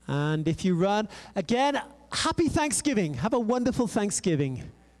 And if you run, again, happy Thanksgiving. Have a wonderful Thanksgiving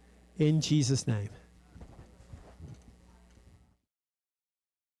in Jesus' name.